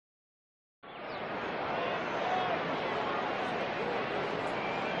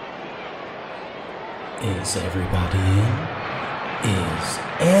Is everybody in? Is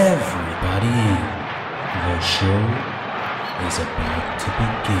everybody in? The show is about to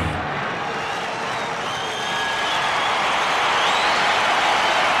begin.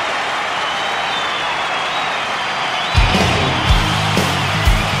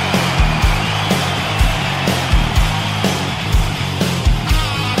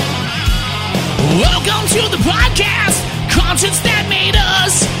 Welcome to the podcast, concerts that made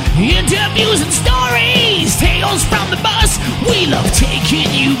us, interviews and stories, tales from the bus. We love taking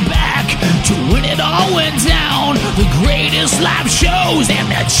you back to when it all went down. The greatest live shows and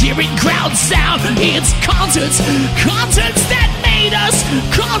that cheering crowd sound. It's concerts that made us,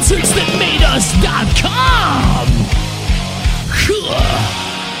 concertsthatmadeus.com.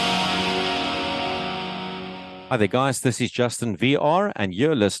 Hi there, guys. This is Justin VR, and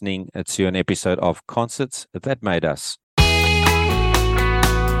you're listening to an episode of Concerts That Made Us.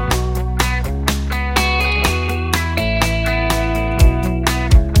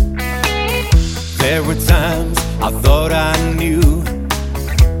 There were times I thought I knew.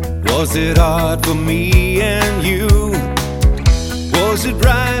 Was it hard for me and you? Was it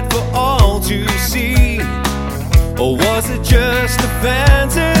right for all to see? Or was it just a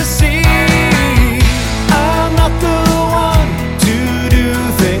fantasy? I'm not the one to do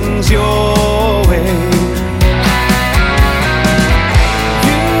things your way.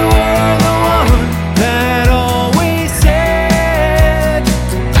 You were the one that always said,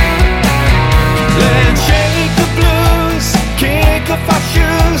 let's shake the blues, kick off our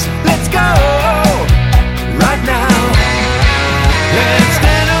shoes, let's go right now. Let's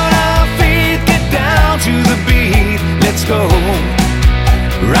stand on our feet, get down to the beat, let's go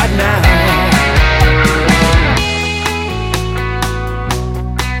right now.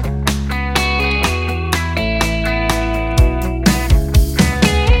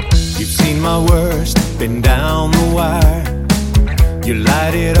 My worst, been down the wire. You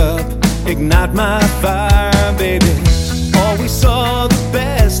light it up, ignite my fire, baby. Always saw the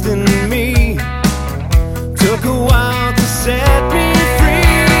best in me. Took a while to set me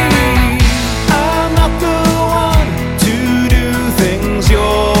free. I'm not the one to do things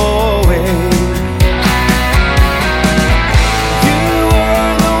your way. You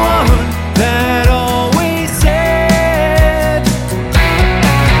were the one that always said,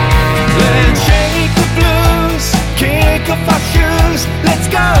 let's shake the blues, kick off our shoes, let's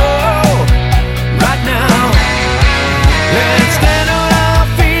go right now. Let's stand on our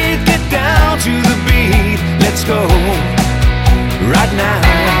feet, get down to the beat, let's go right now.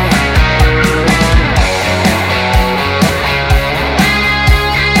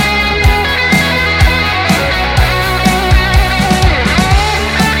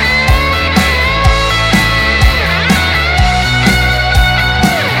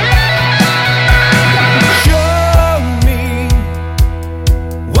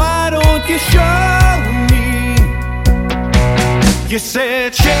 You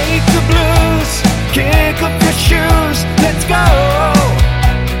said shake the blues, kick up your shoes, let's go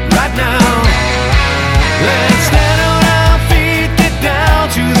right now. Let's stand on our feet, get down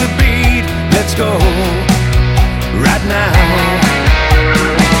to the beat, let's go right now.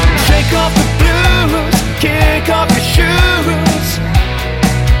 Shake off the blues, kick off your shoes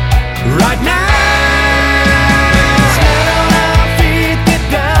right now. Stand on our feet, get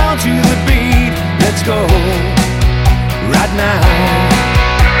down to the beat, let's go right now.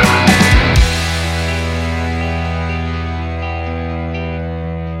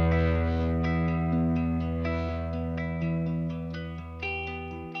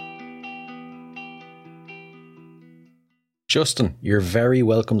 Justin, you're very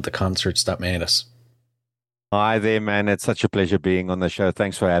welcome to Concerts That Made Us. Hi there, man. It's such a pleasure being on the show.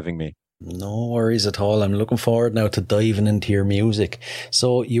 Thanks for having me. No worries at all. I'm looking forward now to diving into your music.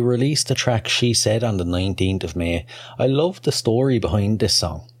 So you released the track She Said on the 19th of May. I love the story behind this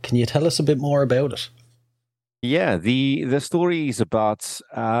song. Can you tell us a bit more about it? Yeah, the story is about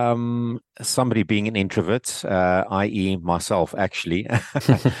somebody being an introvert, i.e. myself, actually.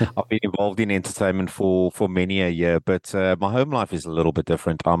 I've been involved in entertainment for many a year, but my home life is a little bit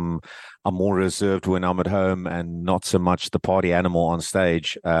different. I'm more reserved when I'm at home and not so much the party animal on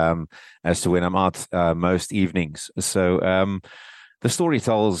stage as to when I'm out most evenings. So the story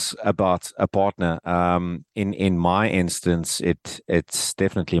tells about a partner. In my instance, it's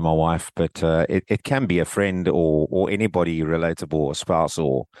definitely my wife, but it can be a friend or anybody relatable, a spouse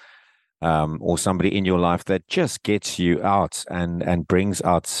or somebody in your life that just gets you out and brings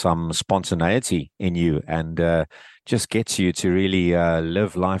out some spontaneity in you and just gets you to really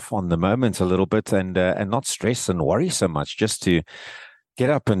live life on the moment a little bit and not stress and worry so much. Just to get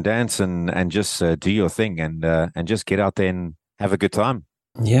up and dance and just do your thing and just get out there and have a good time.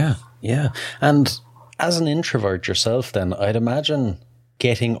 Yeah, yeah. And as an introvert yourself, then I'd imagine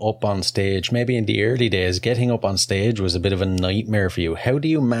getting up on stage, maybe in the early days, getting up on stage was a bit of a nightmare for you. How do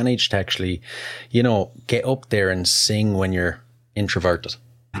you manage to actually, get up there and sing when you're introverted?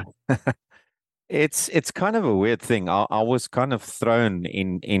 It's kind of a weird thing. I was kind of thrown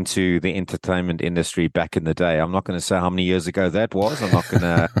into the entertainment industry back in the day. I'm not going to say how many years ago that was. I'm not going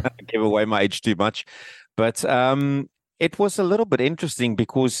to give away my age too much, but it was a little bit interesting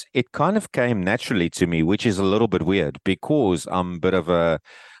because it kind of came naturally to me, which is a little bit weird because I'm a bit of a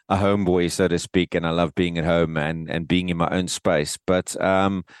homeboy, so to speak, and I love being at home and being in my own space. But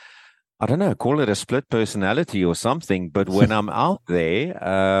I don't know, call it a split personality or something. But when I'm out there,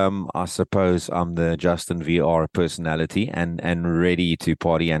 I suppose I'm the Justin VR personality and ready to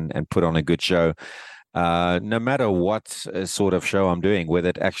party and put on a good show. No matter what sort of show I'm doing, whether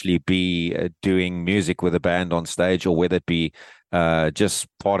it actually be doing music with a band on stage or whether it be just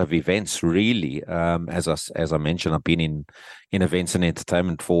part of events, really. As I mentioned, I've been in events and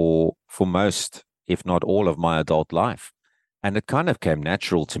entertainment for most, if not all, of my adult life. And it kind of came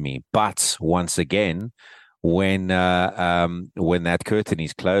natural to me. But once again, when that curtain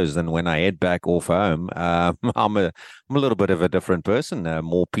is closed and when I head back off home, I'm a little bit of a different person,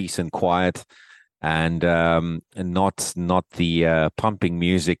 more peace and quiet, and not the pumping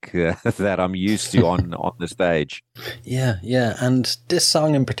music that I'm used to on the stage. Yeah, yeah. And this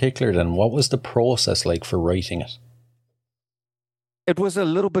song in particular, then, what was the process like for writing it? It was a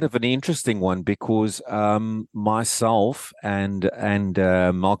little bit of an interesting one because myself and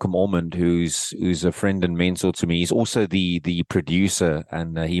Malcolm Ormond, who's a friend and mentor to me, he's also the producer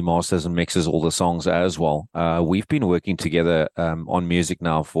and he masters and mixes all the songs as well. We've been working together on music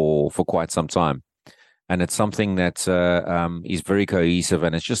now for quite some time, and it's something that is very cohesive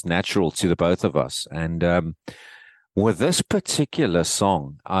and it's just natural to the both of us. And with this particular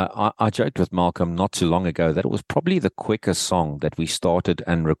song, I joked with Malcolm not too long ago that it was probably the quickest song that we started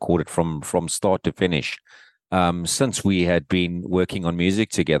and recorded from start to finish, since we had been working on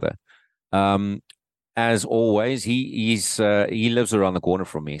music together. Um, as always, he lives around the corner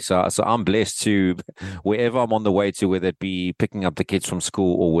from me, so I'm blessed to wherever I'm on the way to, whether it be picking up the kids from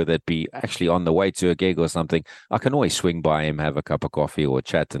school or whether it be actually on the way to a gig or something, I can always swing by him, have a cup of coffee or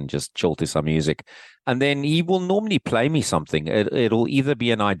chat, and just chill to some music. And then he will normally play me something. It'll either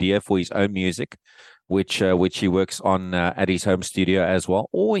be an idea for his own music, which he works on at his home studio as well,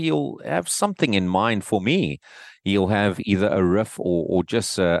 or he'll have something in mind for me. He'll have either a riff or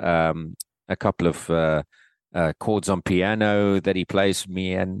just a couple of chords on piano that he plays for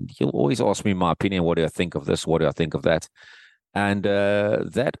me, and he'll always ask me my opinion. What do I think of this? What do I think of that? And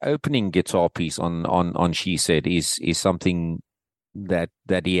that opening guitar piece on She Said is something that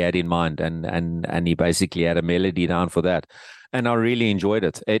he had in mind, and he basically had a melody down for that, and I really enjoyed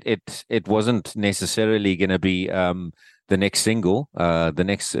it. It wasn't necessarily going to be the next single, the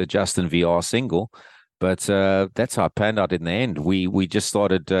next Justin VR single. But that's how it panned out in the end. We just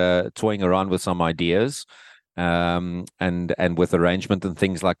started toying around with some ideas, and with arrangement and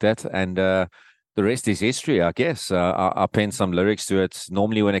things like that. And the rest is history, I guess. I penned some lyrics to it.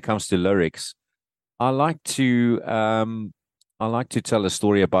 Normally, when it comes to lyrics, I like to tell a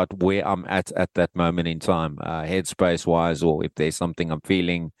story about where I'm at that moment in time, headspace wise, or if there's something I'm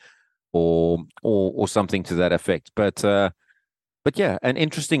feeling, or something to that effect. But yeah, an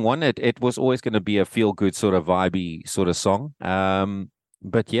interesting one. It was always going to be a feel good sort of vibey sort of song.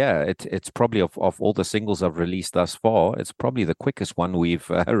 But yeah, it's probably of all the singles I've released thus far, it's probably the quickest one we've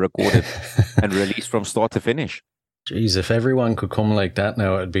recorded and released from start to finish. Jeez, if everyone could come like that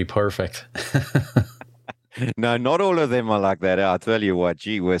now, it'd be perfect. No, not all of them are like that. I'll tell you what,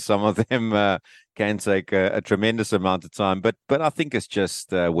 gee, where some of them can take a tremendous amount of time. But I think it's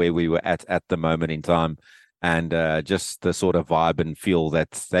just where we were at the moment in time, and just the sort of vibe and feel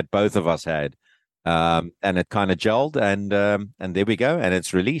that both of us had, and it kind of gelled, and there we go, and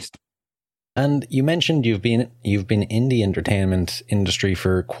it's released. And you mentioned you've been in the entertainment industry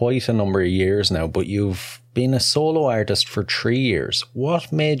for quite a number of years now, but you've been a solo artist for 3 years.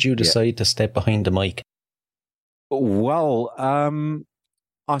 What made you decide to step behind the mic? Well,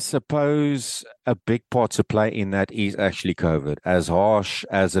 I suppose a big part to play in that is actually COVID, as harsh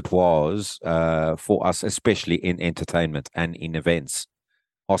as it was for us, especially in entertainment and in events,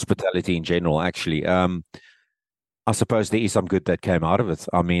 hospitality in general, actually. I suppose there is some good that came out of it.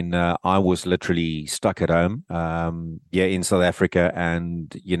 I mean, I was literally stuck at home, in South Africa.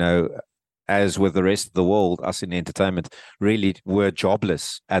 And, as with the rest of the world, us in entertainment really were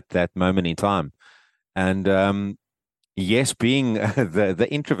jobless at that moment in time. And Yes, being the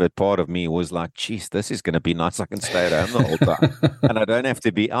introvert part of me was like, geez, this is going to be nice. I can stay at home the whole time and I don't have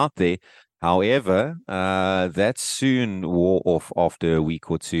to be out there. However, that soon wore off after a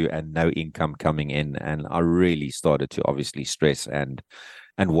week or two and no income coming in. And I really started to obviously stress and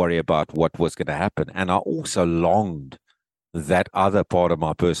worry about what was going to happen. And I also longed that other part of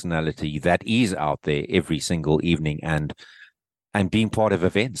my personality that is out there every single evening and being part of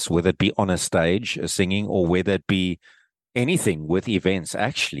events, whether it be on a stage singing or whether it be anything with events.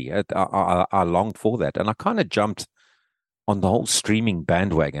 Actually, I longed for that, and I kind of jumped on the whole streaming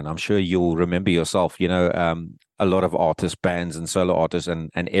bandwagon. I'm sure you'll remember yourself. A lot of artists, bands, and solo artists, and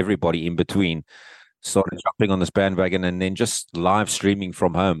everybody in between started jumping on this bandwagon, and then just live streaming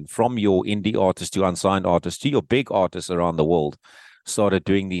from home, from your indie artists to unsigned artists to your big artists around the world. Started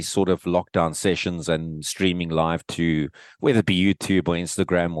doing these sort of lockdown sessions and streaming live to whether it be YouTube or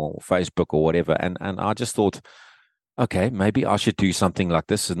Instagram or Facebook or whatever. And I just thought, okay, maybe I should do something like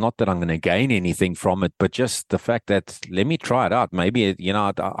this. It's not that I'm going to gain anything from it, but just the fact that let me try it out. Maybe,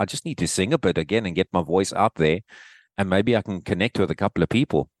 I just need to sing a bit again and get my voice out there, and maybe I can connect with a couple of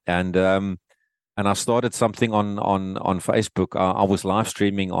people. And I started something on Facebook. I was live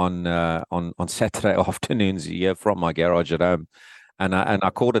streaming on Saturday afternoons here from my garage at home, and I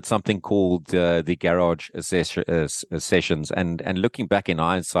called it something called the Garage Sessions. And looking back in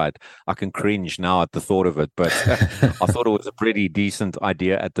hindsight, I can cringe now at the thought of it, but I thought it was a pretty decent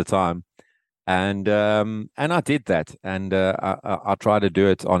idea at the time. And I did that, and I tried to do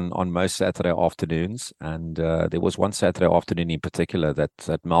it on most Saturday afternoons. And there was one Saturday afternoon in particular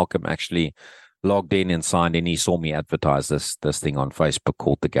that Malcolm actually logged in and signed in. He saw me advertise this thing on Facebook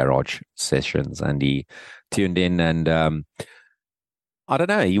called the Garage Sessions, and he tuned in. And I don't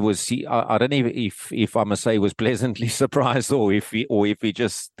know. I don't know if I must say he was pleasantly surprised, or if he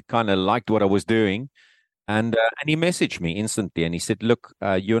just kind of liked what I was doing. And he messaged me instantly, and he said, "Look,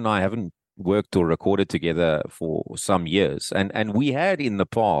 you and I haven't worked or recorded together for some years, and we had in the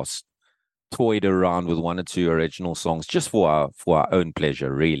past toyed around with one or two original songs just for our own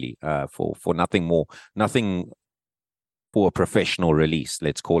pleasure, really, for nothing more, nothing for a professional release,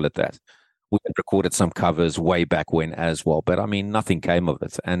 let's call it that. We had recorded some covers way back when as well, but I mean, nothing came of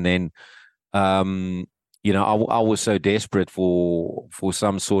it. And then, I was so desperate for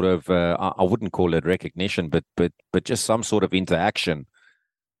some sort of, I wouldn't call it recognition, but just some sort of interaction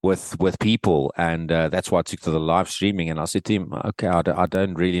with people, and that's why I took to the live streaming. And I said to him, okay, I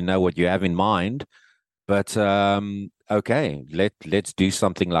don't really know what you have in mind, but okay, let's do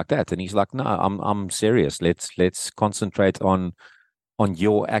something like that. And he's like, no, I'm serious. Let's concentrate on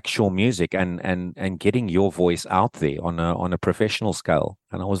your actual music and getting your voice out there on a professional scale.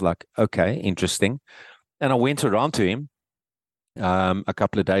 And I was like, okay, interesting. And I went around to him a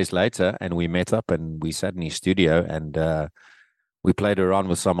couple of days later, and we met up and we sat in his studio, and we played around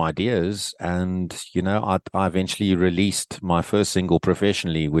with some ideas. And I eventually released my first single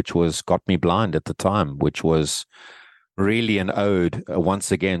professionally, which was "Got Me Blind" at the time, which was really an ode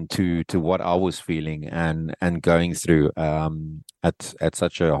once again to what I was feeling and going through at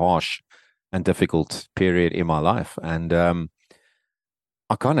such a harsh and difficult period in my life. And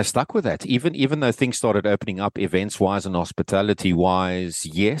I kind of stuck with that, even though things started opening up events wise and hospitality wise.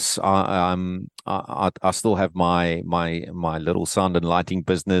 Yes, I still have my little sound and lighting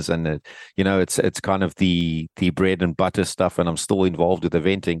business, and it's kind of the bread and butter stuff, and I'm still involved with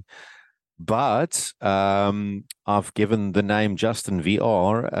eventing. But I've given the name Justin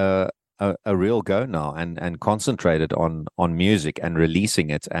VR a real go now, and concentrated on music and releasing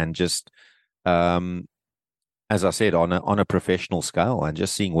it, and just as I said, on a professional scale, and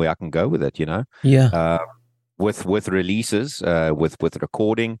just seeing where I can go with it. Yeah. With releases, with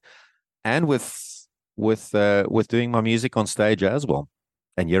recording, and with doing my music on stage as well.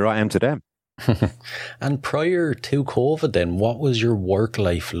 And here I am today. And prior to COVID, then, what was your work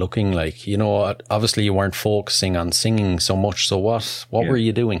life looking like? Obviously you weren't focusing on singing so much. So what were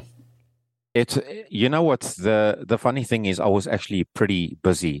you doing? What the funny thing is, I was actually pretty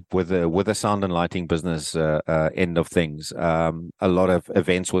busy with the sound and lighting business end of things. A lot of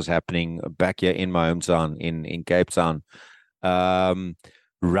events was happening back here in my hometown in Cape Town.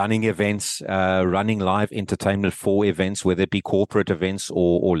 Running events, running live entertainment for events, whether it be corporate events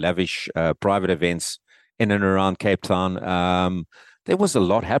or lavish private events in and around Cape Town. There was a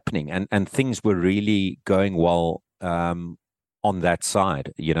lot happening, and things were really going well on that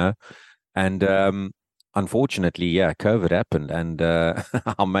side, And unfortunately, COVID happened, and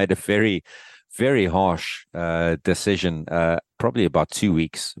I made a very, very harsh decision, probably about 2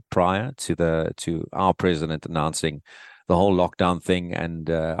 weeks prior to our president announcing the whole lockdown thing. And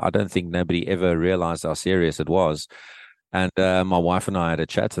I don't think nobody ever realized how serious it was. And my wife and I had a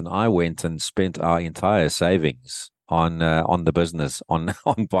chat, and I went and spent our entire savings on the business, on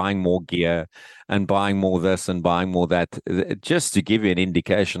on buying more gear and buying more this and buying more that, just to give you an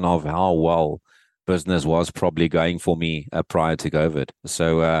indication of how well business was probably going for me prior to COVID.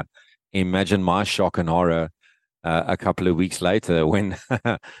 So imagine my shock and horror a couple of weeks later when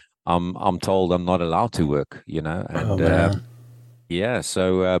I'm told I'm not allowed to work, Oh and man. yeah.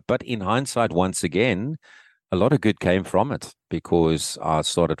 So, but in hindsight, once again, a lot of good came from it because I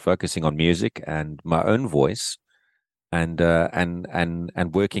started focusing on music and my own voice, and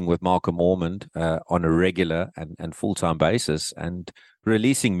working with Malcolm Ormond on a regular and full time basis, and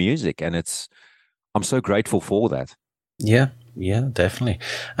releasing music, and I'm so grateful for that. Yeah, yeah, definitely.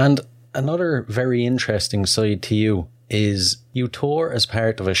 And another very interesting side to you is you tour as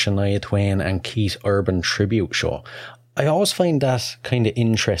part of a Shania Twain and Keith Urban tribute show. I always find that kind of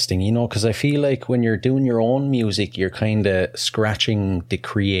interesting, because I feel like when you're doing your own music, you're kind of scratching the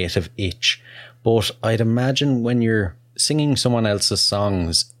creative itch. But I'd imagine when you're singing someone else's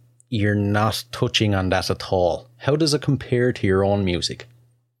songs, you're not touching on that at all. How does it compare to your own music?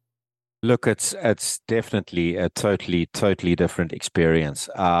 Look, it's definitely a totally different experience.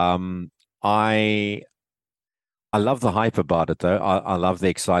 I I love the hype about it, though. I love the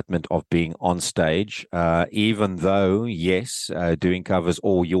excitement of being on stage, even though, yes, doing covers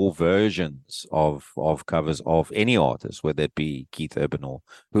or your versions of covers of any artist, whether it be Keith Urban or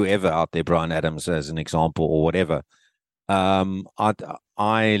whoever out there, Brian Adams as an example, or whatever. I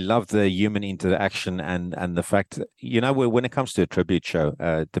I love the human interaction and the fact that, when it comes to a tribute show,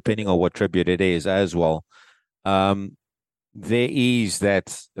 depending on what tribute it is as well. Um, there is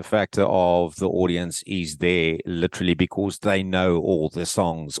that factor of the audience is there literally because they know all the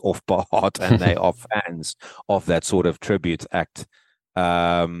songs off by heart and they are fans of that sort of tribute act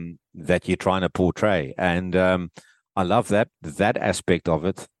that you're trying to portray. And I love that aspect of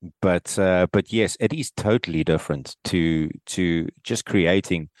it. But yes, it is totally different to just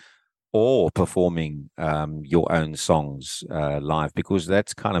creating or performing your own songs live, because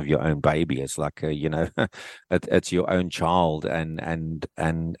that's kind of your own baby. It's like it's your own child, and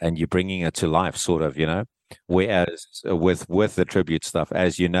you're bringing it to life, sort of. Whereas with the tribute stuff,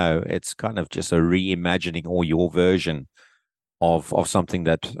 as you know, it's kind of just a reimagining or your version of something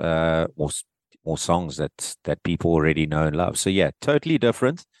that or songs that people already know and love. So yeah, totally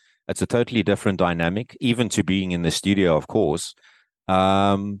different. It's a totally different dynamic, even to being in the studio, of course.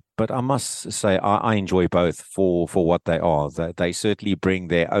 But I must say, I enjoy both for what they are. They certainly bring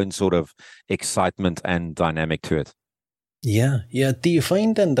their own sort of excitement and dynamic to it. Yeah, yeah. Do you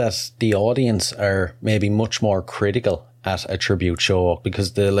find then that the audience are maybe much more critical at a tribute show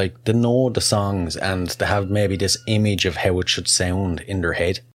because they know the songs and they have maybe this image of how it should sound in their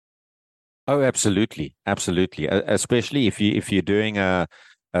head? Oh, absolutely, absolutely. Especially if you're doing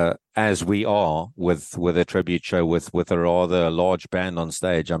as we are with a tribute show with a rather large band on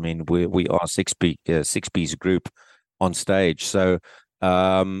stage. I mean, we are six piece group on stage, so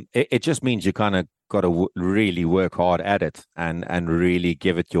it just means you kind of got to really work hard at it and really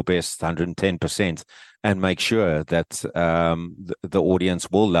give it your best 110%, and make sure that the audience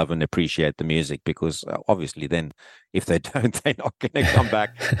will love and appreciate the music, because obviously then if they don't, they're not going to come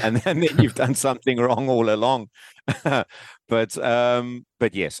back, and then you've done something wrong all along. But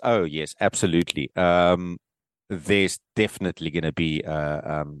yes, oh yes, absolutely. There's definitely going to be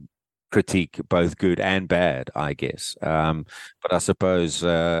critique, both good and bad, I guess. But I suppose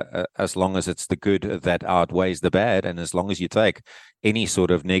as long as it's the good that outweighs the bad, and as long as you take any sort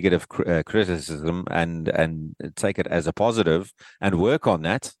of negative criticism and take it as a positive and work on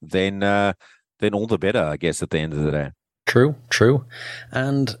that, then all the better, I guess, at the end of the day. True, true.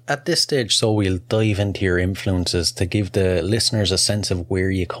 And at this stage, so we'll dive into your influences to give the listeners a sense of where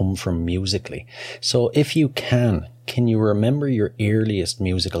you come from musically. So if you can you remember your earliest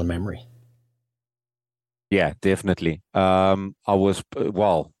musical memory? Yeah, definitely. I was,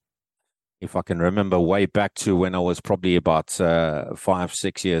 well, if I can remember way back to when I was probably about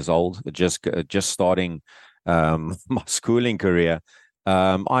 5-6 years old, just starting my schooling career.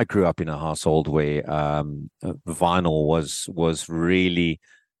 I grew up in a household where vinyl was really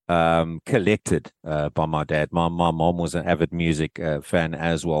collected by my dad. My mom was an avid music fan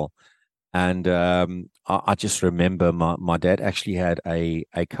as well. And I just remember my dad actually had a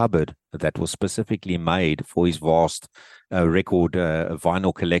cupboard that was specifically made for his vast record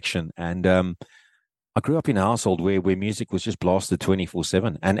vinyl collection. And I grew up in a household where music was just blasted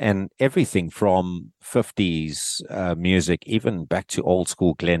 24/7, and everything from 50s music, even back to old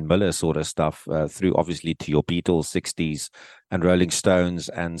school Glenn Miller sort of stuff, through obviously to your Beatles, 60s, and Rolling Stones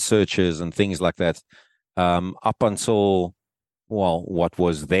and Searchers and things like that. up until, well, what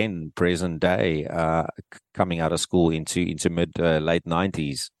was then present day, coming out of school into mid late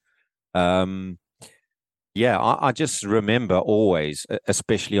 90s. Yeah, I just remember always,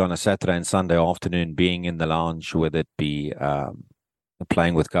 especially on a Saturday and Sunday afternoon, being in the lounge, whether it be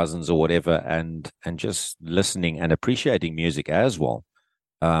playing with cousins or whatever, and just listening and appreciating music as well,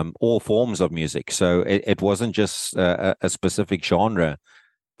 all forms of music. So it wasn't just a specific genre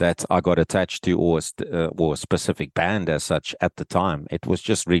that I got attached to, or a specific band as such at the time. It was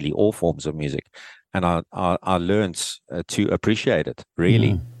just really all forms of music, and I learned to appreciate it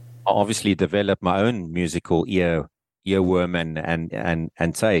really. I obviously developed my own musical earworm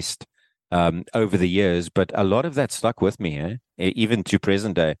and taste over the years, but a lot of that stuck with me, even to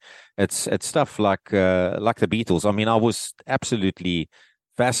present day. It's stuff like the Beatles. I mean, I was absolutely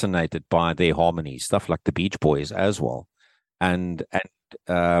fascinated by their harmonies, stuff like the Beach Boys as well, and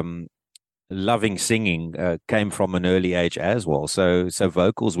loving singing came from an early age as well. So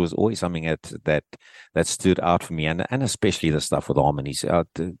vocals was always something that stood out for me, and especially the stuff with harmonies.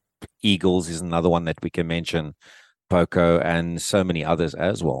 The Eagles is another one that we can mention, Poco, and so many others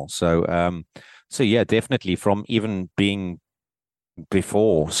as well. So yeah, definitely from even being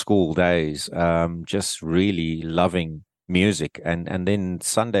before school days, just really loving music, and then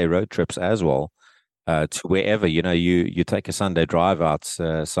Sunday road trips as well, to wherever, you take a Sunday drive out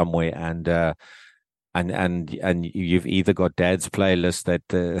somewhere, and you've either got dad's playlist that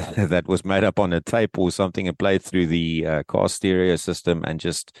that was made up on a tape or something and played through the car stereo system, and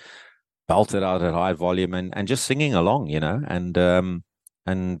just belted out at high volume, and just singing along, and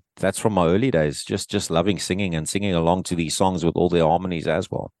that's from my early days, just loving singing and singing along to these songs with all their harmonies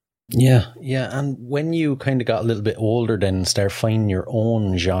as well. Yeah. And when you kind of got a little bit older then and start finding your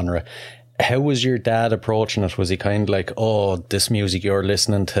own genre, how was your dad approaching it? Was he kind of like, oh, this music you're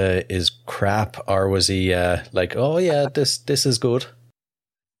listening to is crap? Or was he like, oh yeah, this is good?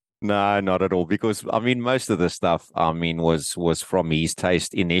 No, not at all. Because I mean, most of the stuff, I mean, was from his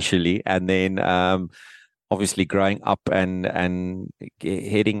taste initially, and then obviously growing up and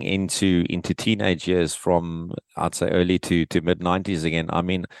heading into teenage years, from I'd say early to mid 90s again. I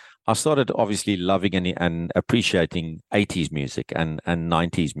mean, I started obviously loving and appreciating 80s music and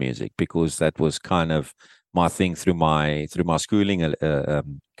 90s music, because that was kind of my thing through my schooling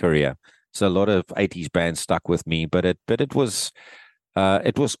career. So a lot of 80s bands stuck with me, but it was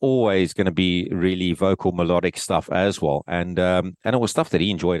always going to be really vocal melodic stuff as well, and it was stuff that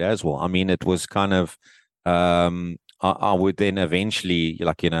he enjoyed as well. I mean, it was kind of I would then eventually,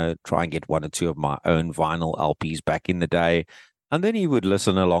 try and get one or two of my own vinyl LPs back in the day. And then he would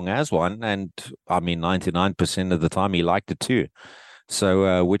listen along as one, and I mean, 99% of the time he liked it too.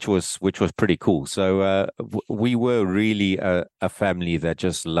 So, which was pretty cool. So, we were really a family that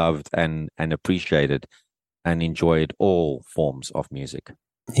just loved and appreciated and enjoyed all forms of music.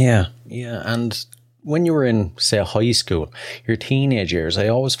 Yeah. And when you were in, say, high school, your teenage years, I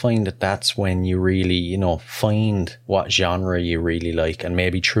always find that that's when you really, find what genre you really like, and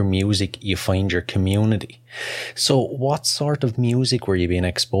maybe through music you find your community. So what sort of music were you being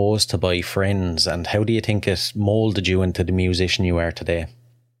exposed to by friends, and how do you think it molded you into the musician you are today?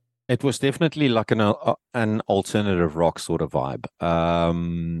 It was definitely like an alternative rock sort of vibe.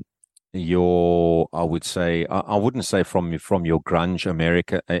 I would say, I wouldn't say from your grunge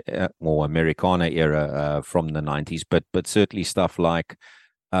America or Americana era from the 90s, but certainly stuff like,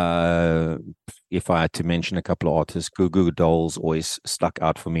 if I had to mention a couple of artists, Goo Goo Dolls always stuck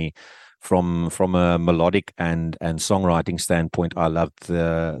out for me. From a melodic and songwriting standpoint, I loved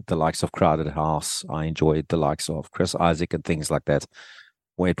the likes of Crowded House. I enjoyed the likes of Chris Isaak and things like that,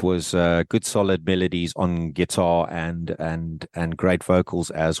 where it was good solid melodies on guitar and great vocals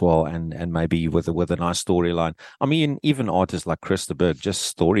as well, and maybe with a nice storyline. I mean, even artists like Chris de Burgh, just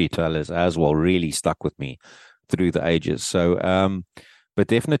storytellers as well, really stuck with me through the ages. So, but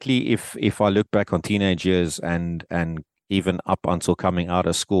definitely, if I look back on teenage years and even up until coming out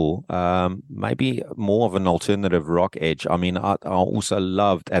of school, maybe more of an alternative rock edge. I mean, I also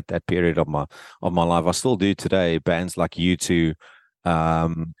loved at that period of my life. I still do today. Bands like U2,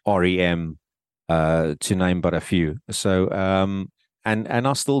 REM, to name but a few. So, and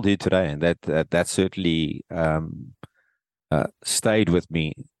I still do today, and that certainly stayed with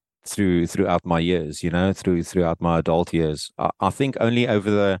me throughout my years. Throughout my adult years. I think only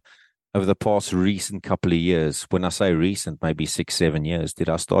over the past recent couple of years, when I say recent, maybe 6-7 years, did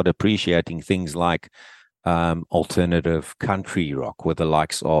I start appreciating things like alternative country rock, with the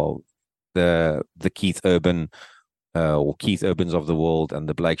likes of the Keith Urban or Keith Urbans of the world, and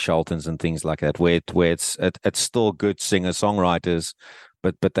the Blake Sheltons and things like that, where it's still good singer-songwriters,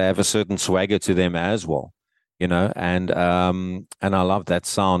 but they have a certain swagger to them as well, and I love that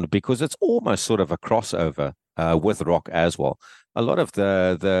sound because it's almost sort of a crossover with rock as well. A lot of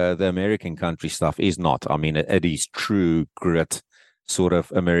the American country stuff is not. I mean, it is true grit sort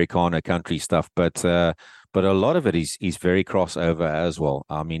of Americana country stuff, but a lot of it is very crossover as well.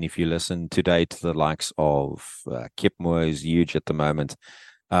 I mean, if you listen today to the likes of Kip Moore is huge at the moment.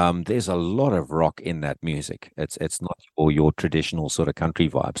 There's a lot of rock in that music. It's not your traditional sort of country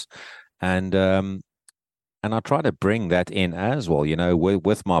vibes, and I try to bring that in as well.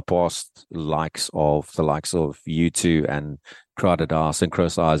 With my past likes of U2 and Crowded House and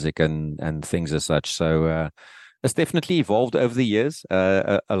Chris Isaac and things as such. So it's definitely evolved over the years.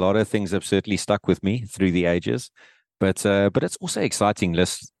 A lot of things have certainly stuck with me through the ages, but it's also exciting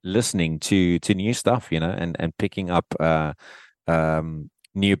listening to new stuff, and picking up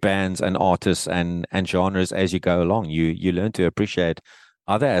new bands and artists and genres as you go along. You learn to appreciate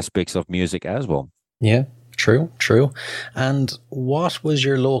other aspects of music as well. Yeah. True. And what was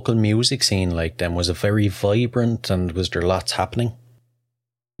your local music scene like then? Was it very vibrant and was there lots happening?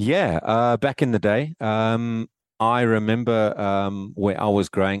 Yeah, back in the day, I remember where I was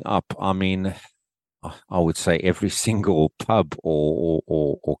growing up. I mean, I would say every single pub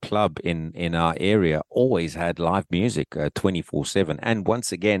or club in our area always had live music 24/7. And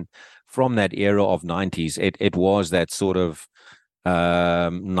once again, from that era of 90s, it was that sort of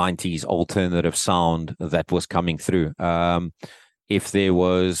 90s alternative sound that was coming through. If there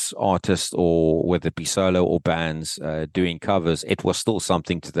was artists, or whether it be solo or bands doing covers, it was still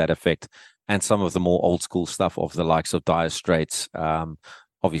something to that effect. And some of the more old school stuff of the likes of Dire Straits,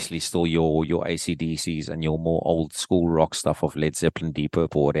 obviously still your AC/DCs and your more old school rock stuff of Led Zeppelin, Deep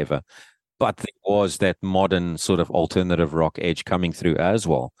Purple, whatever. But there was that modern sort of alternative rock edge coming through as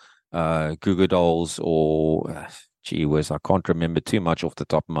well. Goo Goo Dolls, or gee whiz, I can't remember too much off the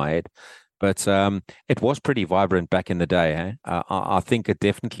top of my head. But it was pretty vibrant back in the day. I think it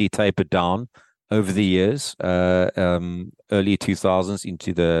definitely tapered down over the years, early 2000s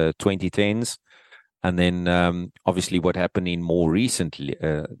into the 2010s. And then obviously what happened in more recently,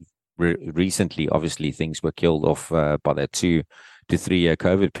 obviously things were killed off by that 2 to 3 year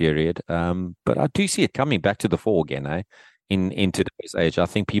COVID period. But I do see it coming back to the fore again, in today's age. I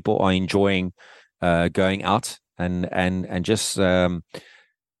think people are enjoying going out and just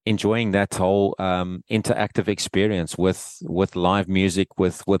enjoying that whole interactive experience with live music,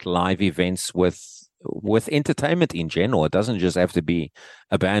 with live events, with entertainment in general. It doesn't just have to be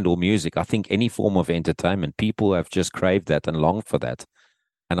a band or music. I think any form of entertainment, people have just craved that and longed for that.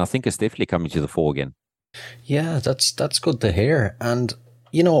 And I think it's definitely coming to the fore again. Yeah, that's good to hear. And,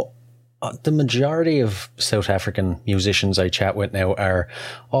 the majority of South African musicians I chat with now are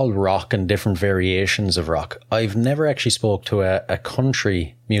all rock and different variations of rock. I've never actually spoke to a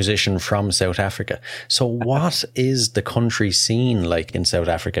country musician from South Africa. So what is the country scene like in South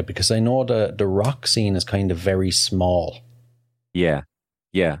Africa? Because I know the rock scene is kind of very small. Yeah.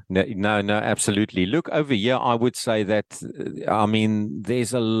 No, absolutely. Look, over here, I would say that, I mean,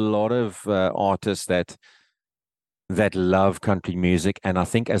 there's a lot of artists that love country music, and I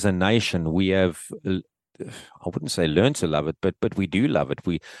think as a nation we have, I wouldn't say learn to love it, but we do love it.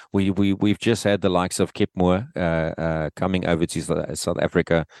 We've just had the likes of Kip Moore coming over to South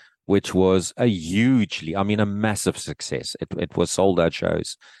Africa, which was a massive success. It was sold out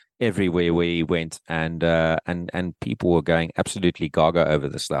shows everywhere where he went, and people were going absolutely gaga over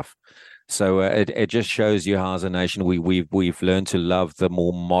the stuff. So it just shows you how as a nation we've learned to love the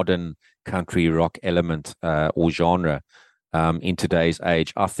more modern country rock element or genre in today's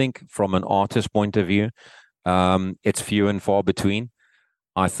age. I think from an artist point of view, it's few and far between.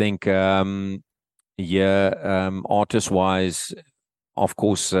 I think, artist wise, of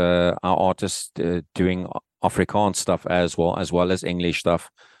course, our artists doing Afrikaans stuff as well as English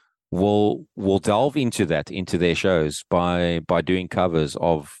stuff will delve into their shows by doing covers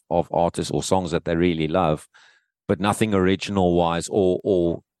of artists or songs that they really love, but nothing original wise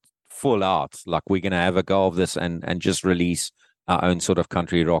or full out, like we're going to have a go of this and just release our own sort of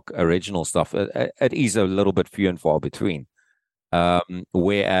country rock original stuff. It is a little bit few and far between.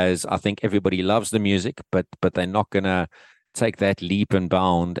 Whereas I think everybody loves the music, but they're not going to take that leap and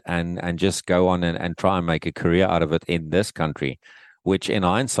bound and just go on and try and make a career out of it in this country, which in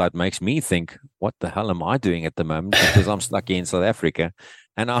hindsight makes me think, what the hell am I doing at the moment? Because I'm stuck here in South Africa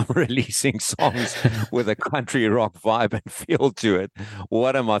and I'm releasing songs with a country rock vibe and feel to it.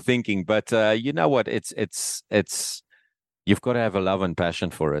 What am I thinking? But you know what? It's you've got to have a love and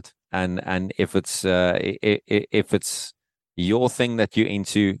passion for it. And if it's your thing that you're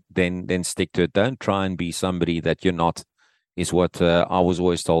into, then stick to it. Don't try and be somebody that you're not. is what I was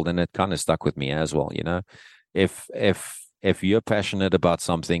always told, and it kind of stuck with me as well. If you're passionate about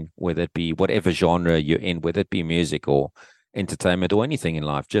something, whether it be whatever genre you're in, whether it be music or entertainment or anything in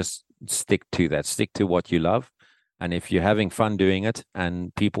life, just stick to that. Stick to what you love, and if you're having fun doing it,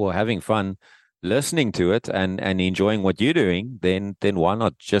 and people are having fun listening to it and enjoying what you're doing, then why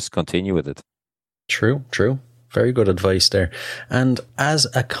not just continue with it? True. Very good advice there. And as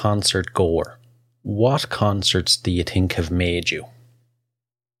a concert goer, what concerts do you think have made you?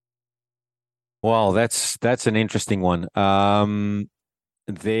 Well, that's an interesting one.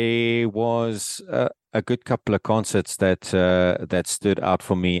 There was a good couple of concerts that stood out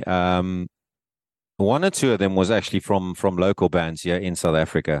for me. One or two of them was actually from local bands here in South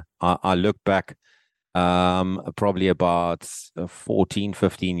Africa. I look back probably about 14,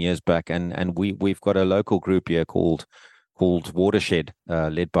 15 years back, and we've got a local group here called Watershed,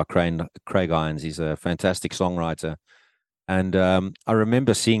 led by Craig Irons. He's a fantastic songwriter. And I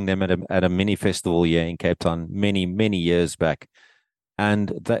remember seeing them at a mini festival here in Cape Town many years back.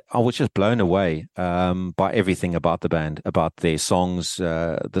 And I was just blown away by everything about the band, about their songs,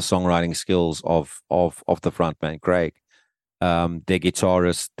 the songwriting skills of the frontman, Craig, their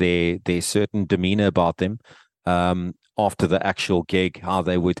guitarist, their certain demeanor about them after the actual gig, how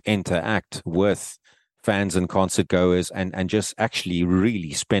they would interact with fans and concert goers, and just actually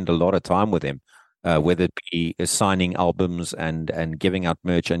really spend a lot of time with them, whether it be signing albums and giving out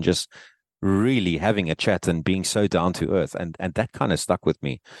merch and just really having a chat and being so down to earth, and that kind of stuck with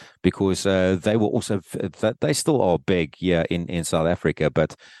me, because they were also they still are big here in South Africa,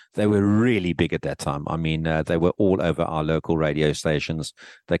 but they were really big at that time. I mean, they were all over our local radio stations.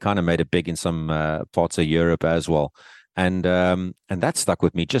 They kind of made it big in some parts of Europe as well, and that stuck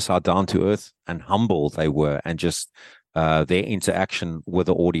with me, just how down to earth and humble they were, and just their interaction with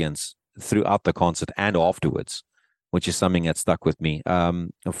the audience throughout the concert and afterwards, which is something that stuck with me.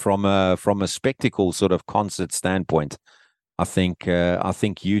 From a spectacle sort of concert standpoint, I think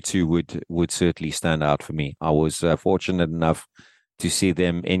U2 would certainly stand out for me. I was fortunate enough to see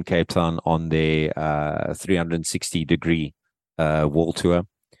them in Cape Town on their 360-degree wall tour,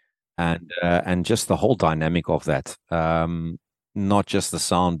 and just the whole dynamic of that. Not just the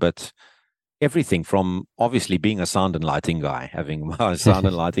sound, but everything, from obviously being a sound and lighting guy, having my sound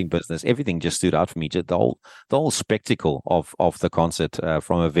and lighting business, everything just stood out for me. Just the whole spectacle of the concert,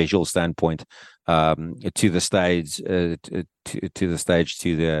 from a visual standpoint, to the stage, to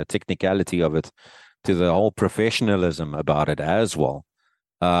the technicality of it, to the whole professionalism about it as well,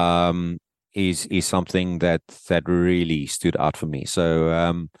 is something that really stood out for me.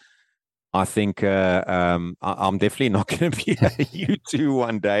 So I think I'm definitely not going to be a U2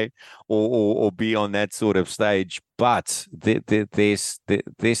 one day, or be on that sort of stage. But there's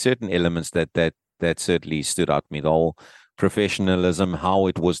certain elements that certainly stood out to me. The whole professionalism, how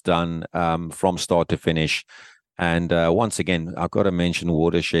it was done from start to finish, and once again, I've got to mention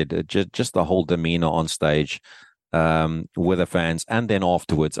Watershed. Just the whole demeanor on stage, with the fans, and then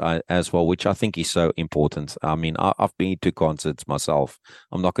afterwards as well, which I think is so important. I mean, I've been to concerts myself.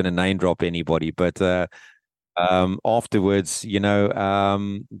 I'm not going to name drop anybody, but afterwards,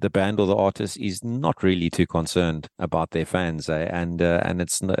 the band or the artist is not really too concerned about their fans, and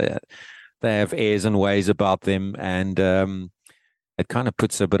it's they have airs and ways about them, and it kind of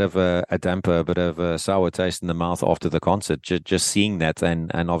puts a bit of a damper, a bit of a sour taste in the mouth after the concert, just seeing that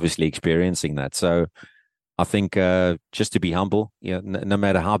and obviously experiencing that. So I think just to be humble, no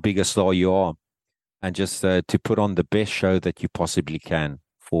matter how big a star you are, and just to put on the best show that you possibly can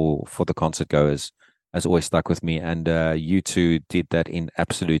for the concert goers, has always stuck with me. And U2 did that in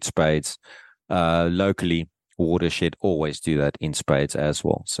absolute spades. Locally, Watershed always do that in spades as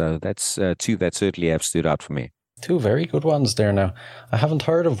well. So that's two that certainly have stood out for me. Two very good ones there now. I haven't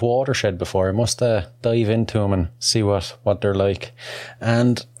heard of Watershed before. I must dive into them and see what they're like.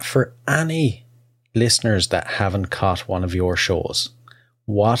 And for any listeners that haven't caught one of your shows,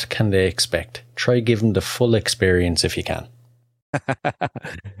 what can they expect? Try give them the full experience if you can.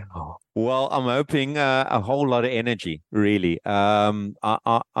 Well, I'm hoping a whole lot of energy, really.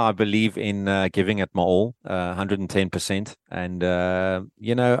 I believe in giving it my all, 110%. And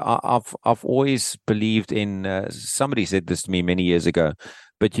I've always believed in. Somebody said this to me many years ago,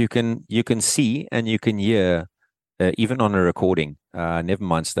 but you can see and you can hear, even on a recording, never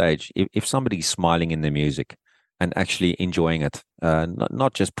mind stage, if somebody's smiling in the music and actually enjoying it,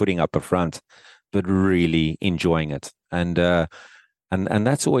 not just putting up a front, but really enjoying it. And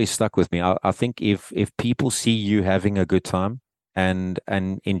that's always stuck with me. I think if people see you having a good time and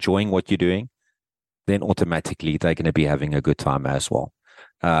enjoying what you're doing, then automatically they're going to be having a good time as well.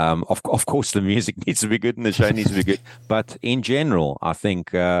 Of course, the music needs to be good and the show needs to be good. But in general, I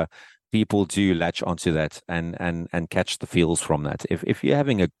think people do latch onto that and catch the feels from that. If you're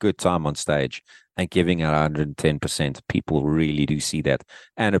having a good time on stage and giving it 110%, people really do see that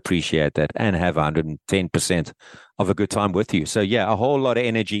and appreciate that and have 110% of a good time with you. So yeah, a whole lot of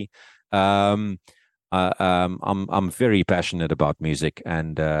energy. I'm very passionate about music,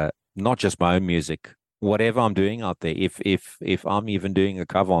 and not just my own music. Whatever I'm doing out there, if I'm even doing a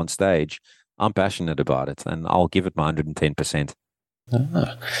cover on stage, I'm passionate about it, and I'll give it my 110%.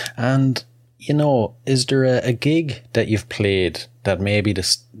 And is there a gig that you've played that maybe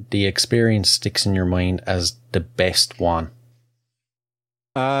the experience sticks in your mind as the best one?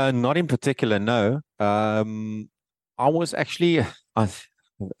 Not in particular, no. I was actually,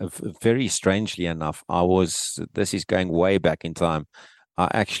 very strangely enough, this is going way back in time. I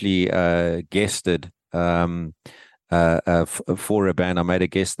actually guested for a band. I made a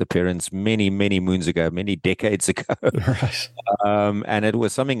guest appearance many moons ago, many decades ago. Right. And it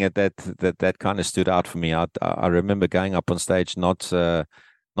was something that kind of stood out for me. I remember going up on stage, not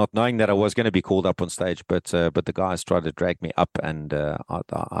knowing that I was going to be called up on stage, but the guys tried to drag me up, and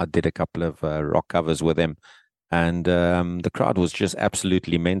I did a couple of rock covers with them. And the crowd was just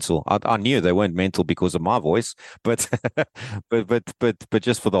absolutely mental. I knew they weren't mental because of my voice, but but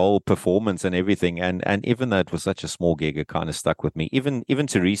just for the whole performance and everything. And even though it was such a small gig, it kind of stuck with me. Even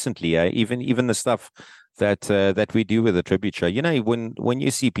to recently, even the stuff that we do with the tribute show. When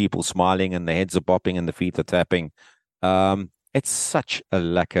you see people smiling and the heads are bopping and the feet are tapping, it's such a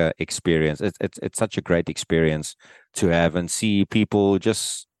lekker experience. It's such a great experience to have and see people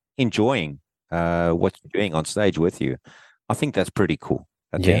just enjoying what you're doing on stage with you. I think that's pretty cool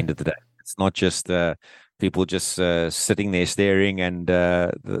at the end of the day. It's not just people just sitting there staring, and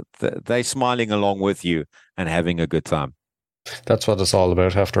they smiling along with you and having a good time. That's what it's all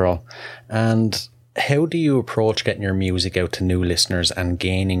about, after all. And how do you approach getting your music out to new listeners and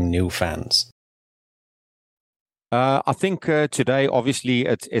gaining new fans? I think today, obviously,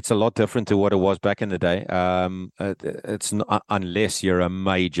 it's a lot different to what it was back in the day. It's not, unless you're a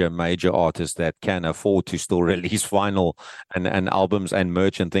major artist that can afford to still release vinyl and albums and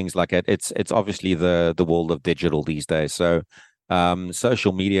merch and things like that. It's obviously the world of digital these days. So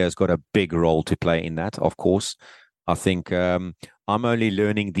social media has got a big role to play in that. Of course, I think I'm only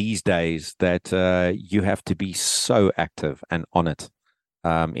learning these days that you have to be so active and on it.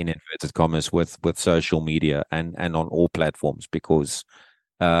 In inverted commas, with social media and on all platforms, because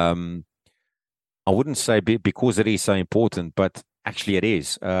I wouldn't say because it is so important, but actually it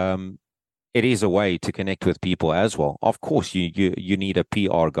is. It is a way to connect with people as well. Of course, you need a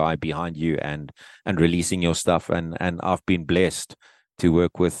PR guy behind you and releasing your stuff. And I've been blessed to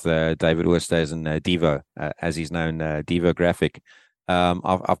work with David Oosthuizen and Devo, as he's known, Devo Graphic.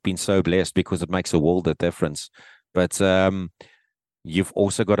 I've been so blessed because it makes a world of difference. But you've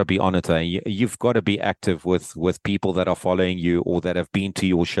also got to be on it. You've got to be active with people that are following you, or that have been to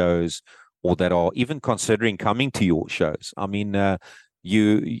your shows, or that are even considering coming to your shows. I mean,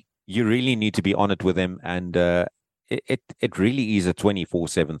 you really need to be on it with them, and it really is a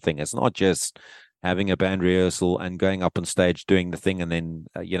 24/7 thing. It's not just having a band rehearsal and going up on stage doing the thing and then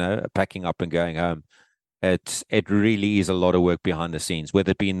packing up and going home. It really is a lot of work behind the scenes,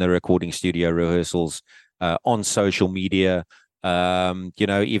 whether it be in the recording studio, rehearsals, on social media.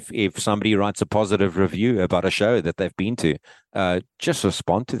 If somebody writes a positive review about a show that they've been to, just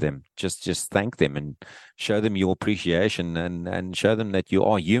respond to them, just thank them and show them your appreciation, and show them that you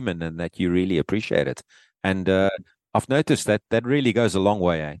are human and that you really appreciate it. And I've noticed that really goes a long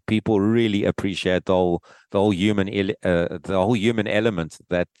way. People really appreciate the whole human element,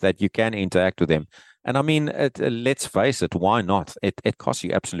 that you can interact with them. And I mean, let's face it, why not? It costs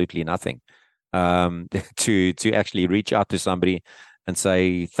you absolutely nothing to actually reach out to somebody and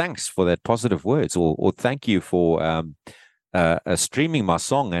say thanks for that positive words, or thank you for streaming my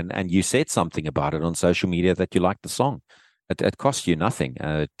song, and you said something about it on social media that you liked the song. It costs you nothing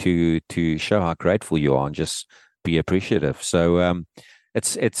to show how grateful you are and just be appreciative. So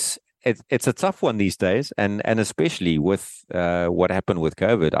it's a tough one these days, and especially with what happened with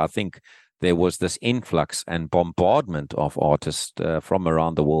COVID. I think there was this influx and bombardment of artists from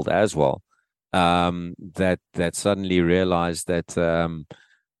around the world as well. That suddenly realized that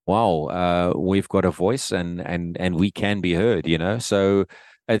we've got a voice and we can be heard, so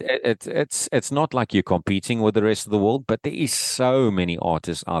it's not like you're competing with the rest of the world, but there is so many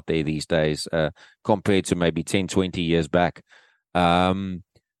artists out there these days compared to maybe 10-20 years back, and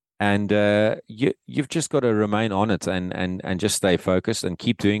you've just got to remain on it and just stay focused and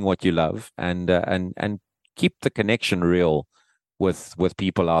keep doing what you love, and keep the connection real with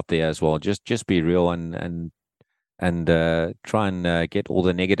people out there as well. Just be real and try and get all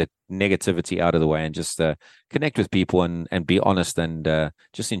the negativity out of the way, and just connect with people and be honest, and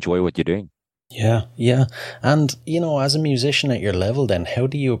just enjoy what you're doing. Yeah, yeah. And, as a musician at your level then, how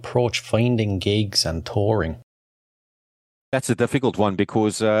do you approach finding gigs and touring? That's a difficult one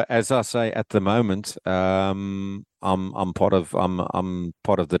because, as I say, at the moment, I'm part of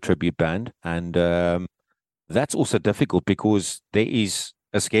the tribute band, and that's also difficult because there is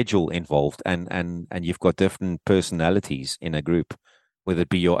a schedule involved, and you've got different personalities in a group, whether it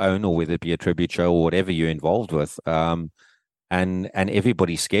be your own or whether it be a tribute show or whatever you're involved with. And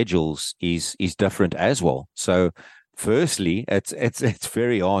everybody's schedules is different as well. So, firstly, it's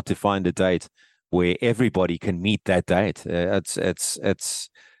very hard to find a date where everybody can meet that date. It's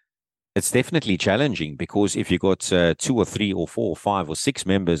definitely challenging, because if you've got 2 or 3 or 4 or 5 or 6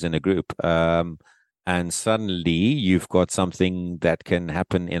 members in a group, and suddenly you've got something that can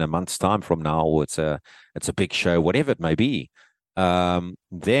happen in a month's time from now, or it's a big show, whatever it may be,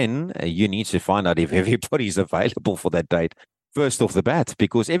 then you need to find out if everybody's available for that date first off the bat,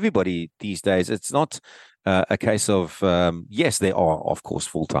 because everybody these days, it's not a case of, yes, there are, of course,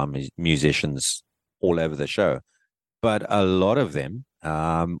 full-time musicians all over the show, but a lot of them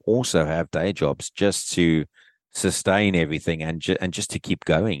also have day jobs just to sustain everything and just to keep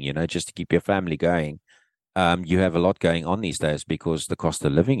going, just to keep your family going. You have a lot going on these days because the cost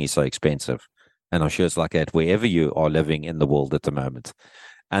of living is so expensive. And I'm sure it's like that wherever you are living in the world at the moment.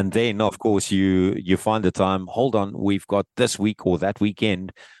 And then, of course, you find the time, hold on, we've got this week or that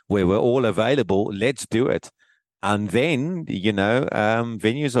weekend where we're all available. Let's do it. And then,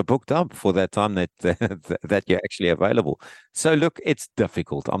 venues are booked up for that time that you're actually available. So, look, it's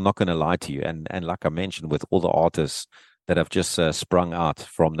difficult. I'm not going to lie to you. And like I mentioned, with all the artists that have just sprung out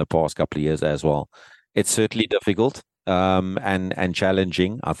from the past couple of years as well, it's certainly difficult and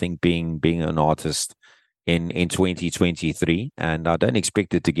challenging, I think, being an artist in 2023, and I don't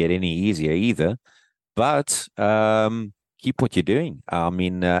expect it to get any easier either, but keep what you're doing. I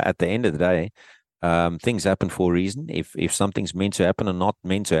mean, at the end of the day, things happen for a reason. If something's meant to happen or not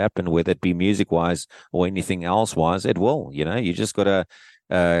meant to happen, whether it be music wise or anything else wise, it will. You just got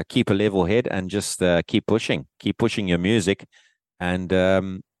to keep a level head and just keep pushing your music, and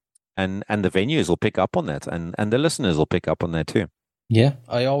the venues will pick up on that, and the listeners will pick up on that too. Yeah,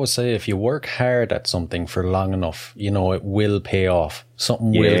 I always say if you work hard at something for long enough, it will pay off.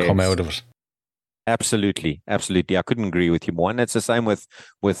 Something will come out of it. Absolutely. I couldn't agree with you more. And it's the same with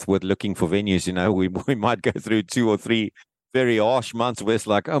looking for venues. We might go through 2 or 3 very harsh months where it's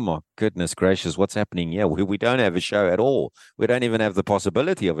like, oh my goodness gracious, what's happening here? We don't have a show at all. We don't even have the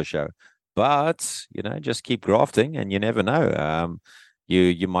possibility of a show. But just keep grafting, and you never know.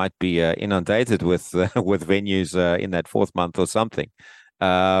 You might be inundated with venues in that 4th month or something.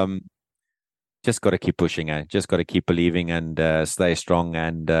 Just got to keep pushing, just got to keep believing and stay strong,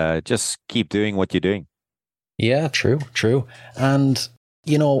 and just keep doing what you're doing. Yeah, true. And,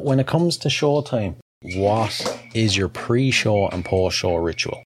 when it comes to showtime, what is your pre-show and post-show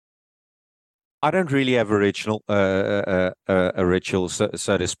ritual? I don't really have a ritual,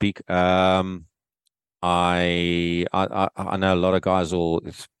 so to speak. I know a lot of guys will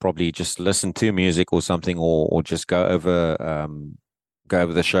probably just listen to music or something, or just go over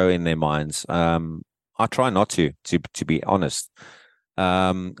the show in their minds. I try not to be honest.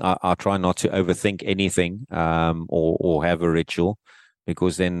 I try not to overthink anything or have a ritual,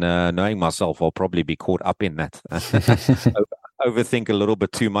 because then knowing myself, I'll probably be caught up in that. Overthink a little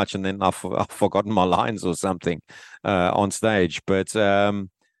bit too much, and then I've forgotten my lines or something on stage. But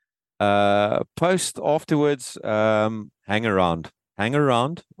post afterwards, hang around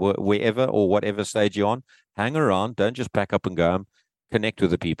wherever or whatever stage you're on. Hang around, don't just pack up and go. Connect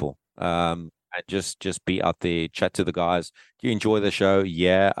with the people, and just be out there, chat to the guys. Do you enjoy the show?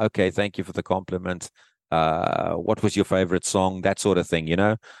 Yeah, okay, thank you for the compliment. What was your favorite song? That sort of thing,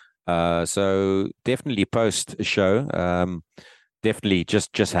 so definitely post show, definitely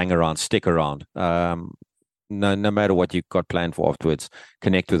just hang around, stick around. No matter what you've got planned for afterwards,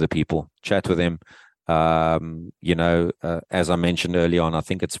 connect with the people, chat with them. As I mentioned early on, I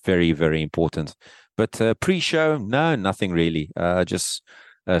think it's very, very important. But pre-show, no, nothing really. Just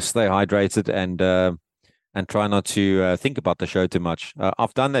stay hydrated and try not to think about the show too much.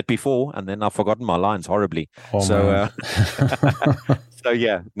 I've done that before, and then I've forgotten my lines horribly. So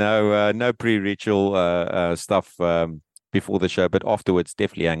yeah, no pre-ritual stuff before the show, but afterwards,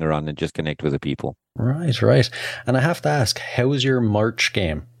 definitely hang around and just connect with the people. Right. And I have to ask, how's your merch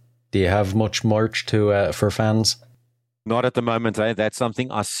game? Do you have much merch for fans? Not at the moment, eh? That's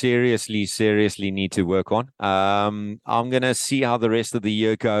something I seriously need to work on. I'm gonna see how the rest of the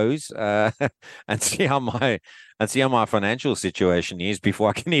year goes, and see how my financial situation is before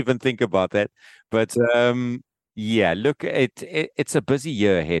I can even think about that. But yeah, look, it's a busy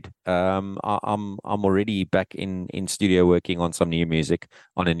year ahead. I'm already back in studio working on some new music,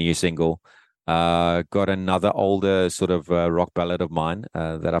 on a new single. Got another older sort of rock ballad of mine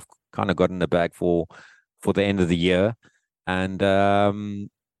that I've kind of got in the bag for the end of the year. And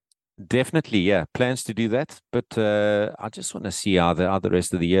definitely, yeah, plans to do that. But I just want to see how the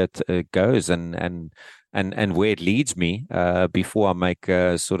rest of the year goes, and where it leads me before I make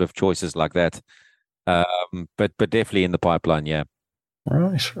sort of choices like that. But definitely in the pipeline, yeah.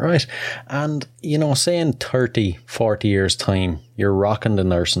 Right, right. And, say in 30, 40 years' time, you're rocking the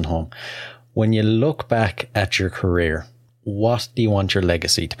nursing home. When you look back at your career, what do you want your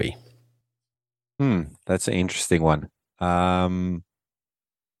legacy to be? That's an interesting one.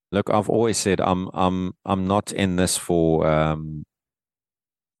 Look, I've always said I'm not in this for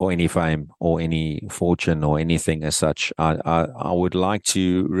any fame or any fortune or anything as such. I would like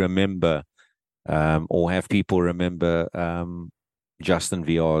to remember or have people remember Justin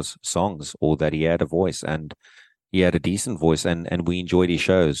VR's songs, or that he had a voice and he had a decent voice, and we enjoyed his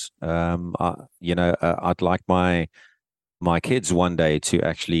shows. I'd like my kids one day to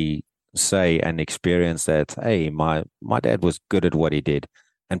actually say and experience that, hey, my dad was good at what he did,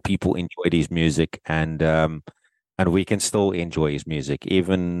 and people enjoyed his music, and we can still enjoy his music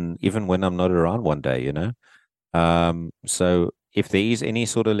even when I'm not around one day, so if there is any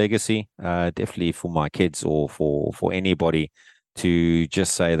sort of legacy, definitely for my kids or for anybody, to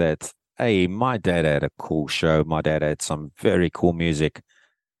just say that, hey, my dad had a cool show, my dad had some very cool music,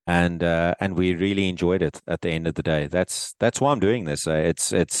 and we really enjoyed it at the end of the day. That's why I'm doing this.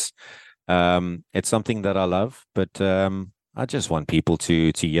 It's something that I love, but I just want people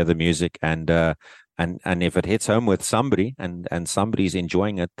to hear the music, and if it hits home with somebody, and somebody's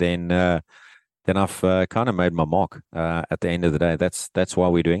enjoying it, then I've kind of made my mark at the end of the day. That's why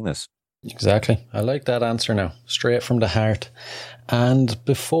we're doing this. Exactly. I like that answer now, straight from the heart. And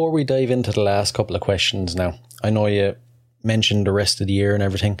before we dive into the last couple of questions now, I know you mentioned the rest of the year and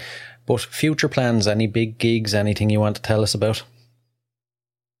everything, but future plans, any big gigs, anything you want to tell us about?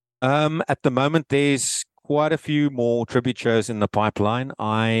 At the moment, there's quite a few more tribute shows in the pipeline.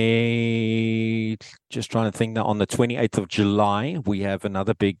 I just trying to think that on the 28th of July, we have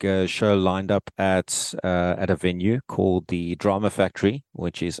another big show lined up at a venue called the Drama Factory,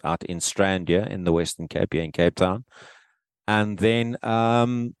 which is out in Strandia in the Western Cape, here in Cape Town. And then,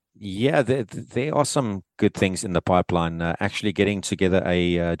 yeah, there are some good things in the pipeline. Actually getting together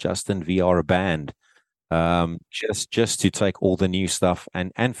a Justin VR band, just to take all the new stuff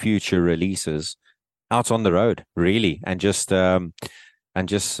and future releases out on the road, really, and just give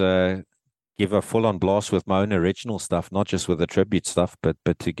a full on blast with my own original stuff, not just with the tribute stuff, but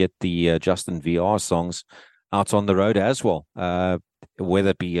to get the Justin VR songs out on the road as well.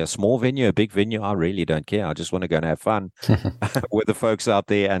 Whether it be a small venue, a big venue, I really don't care. I just want to go and have fun with the folks out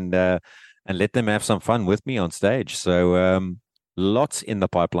there, and let them have some fun with me on stage. So lots in the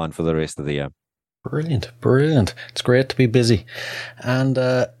pipeline for the rest of the year. Brilliant, brilliant. It's great to be busy. And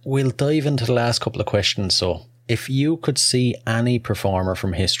we'll dive into the last couple of questions. So, if you could see any performer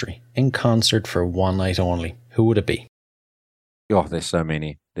from history in concert for one night only, who would it be? Oh, there's so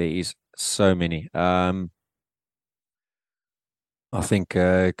many. There is so many. I think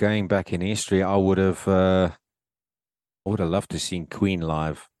going back in history, I would have loved to see Queen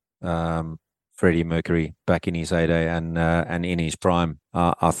live. Freddie Mercury back in his heyday and in his prime.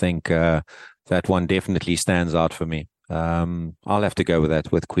 I think that one definitely stands out for me. I'll have to go with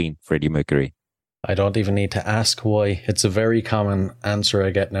that, with Queen, Freddie Mercury. I don't even need to ask why. It's a very common answer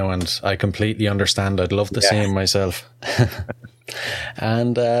I get now, and I completely understand. I'd love to see him myself.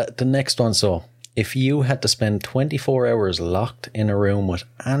 And the next one, so if you had to spend 24 hours locked in a room with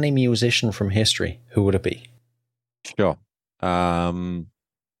any musician from history, who would it be? Sure.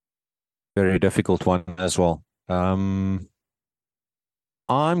 Very difficult one as well.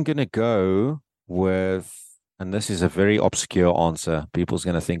 I'm going to go with, and this is a very obscure answer. People's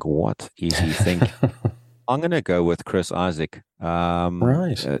going to think, what is he think? I'm going to go with Chris Isaak.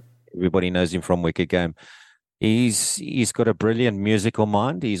 Right. Everybody knows him from Wicked Game. He's got a brilliant musical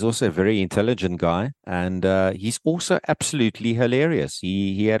mind. He's also a very intelligent guy, and he's also absolutely hilarious.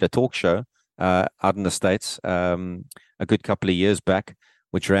 He had a talk show out in the States a good couple of years back,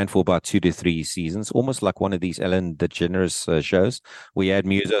 which ran for about 2 to 3 seasons, almost like one of these Ellen DeGeneres shows. We had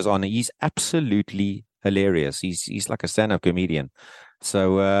musos on. He's absolutely hilarious. He's like a stand-up comedian.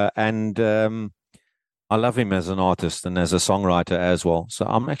 So I love him as an artist and as a songwriter as well. So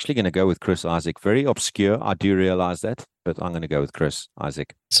I'm actually going to go with Chris Isaak. Very obscure, I do realize that, but I'm going to go with Chris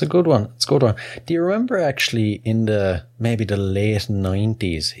Isaak. It's a good one. It's a good one. Do you remember actually in maybe the late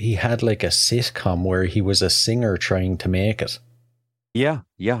 90s, he had like a sitcom where he was a singer trying to make it? Yeah.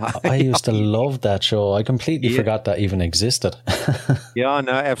 I used to love that show. I completely forgot that even existed. Yeah,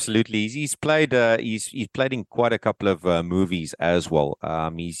 no, absolutely. He's played he's played in quite a couple of movies as well.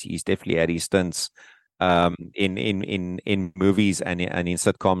 He's definitely had his stints in movies and in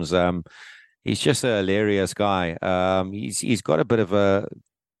sitcoms. He's just a hilarious guy. He's got a bit of a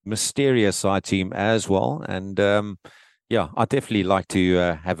mysterious side to him as well, and I definitely like to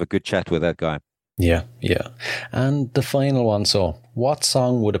have a good chat with that guy. Yeah. And the final one, so what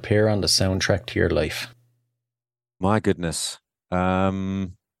song would appear on the soundtrack to your life? My goodness.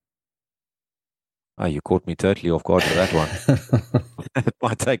 You caught me totally off guard with that one. It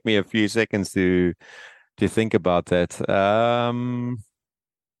might take me a few seconds to think about that.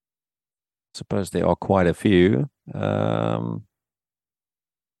 Suppose there are quite a few. One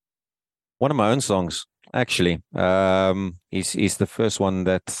of my own songs, actually, is the first one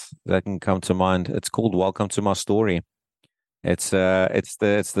that can come to mind. It's called "Welcome to My Story." It's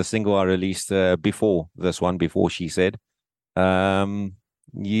the single I released before this one, before She Said.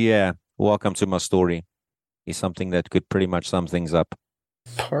 "Welcome to My Story" is something that could pretty much sum things up.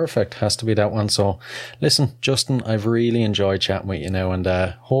 Perfect. Has to be that one. So listen, Justin, I've really enjoyed chatting with you now, and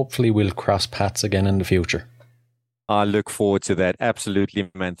hopefully we'll cross paths again in the future. I look forward to that. Absolutely,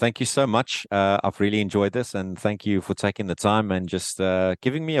 man. Thank you so much. I've really enjoyed this, and thank you for taking the time and just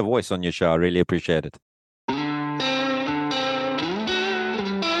giving me a voice on your show. I really appreciate it.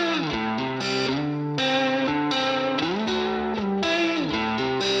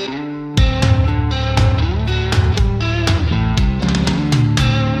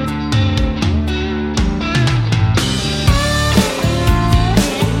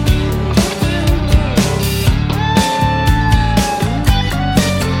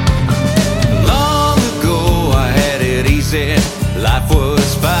 Life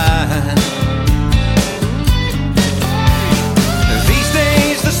was fine.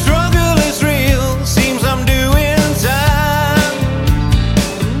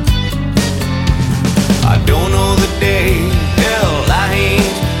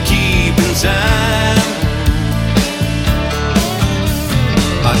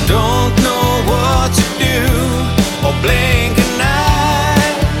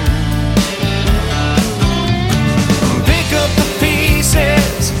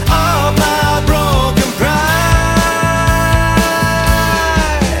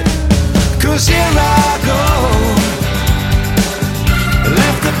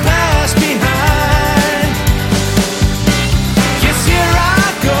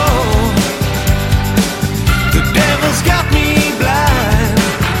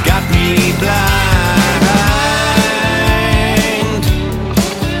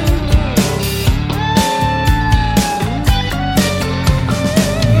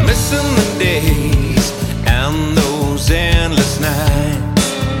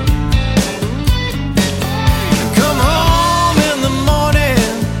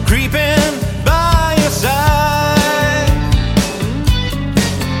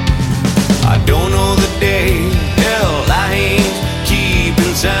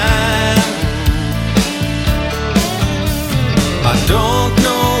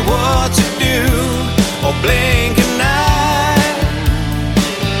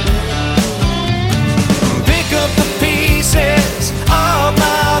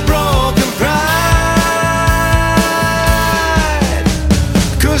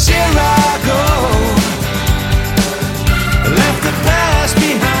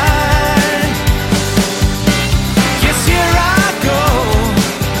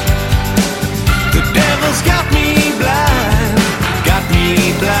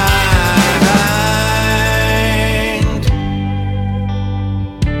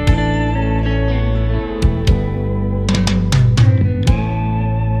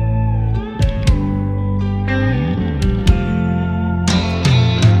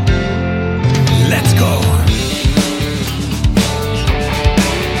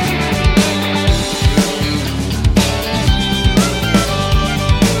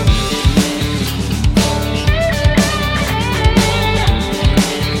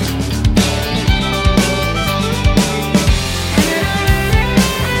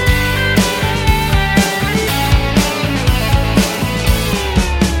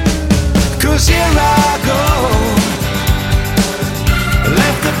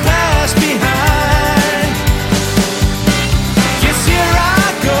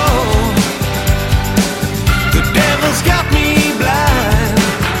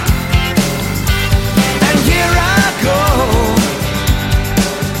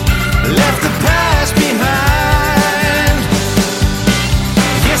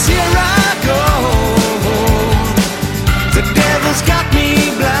 I go. The devil's got me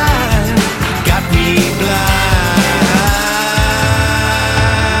blind, got me blind.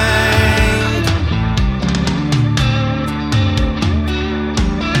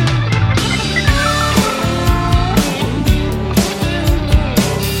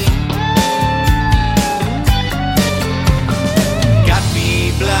 Got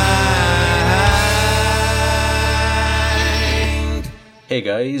me blind. Hey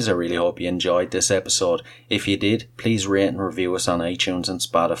guys, I really hope you enjoyed this episode. If you did, please rate and review us on iTunes and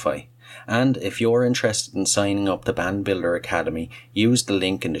Spotify. And if you're interested in signing up to Band Builder Academy, use the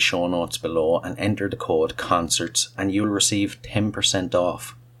link in the show notes below and enter the code CONCERTS and you'll receive 10%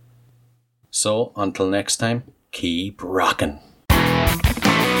 off. So, until next time, keep rocking.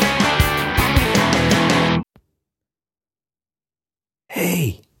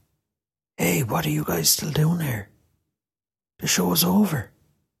 Hey, what are you guys still doing here? The show's over.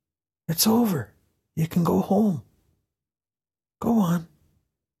 It's over. You can go home. Go on.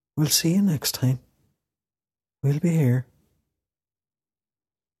 We'll see you next time. We'll be here.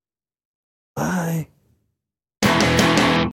 Bye.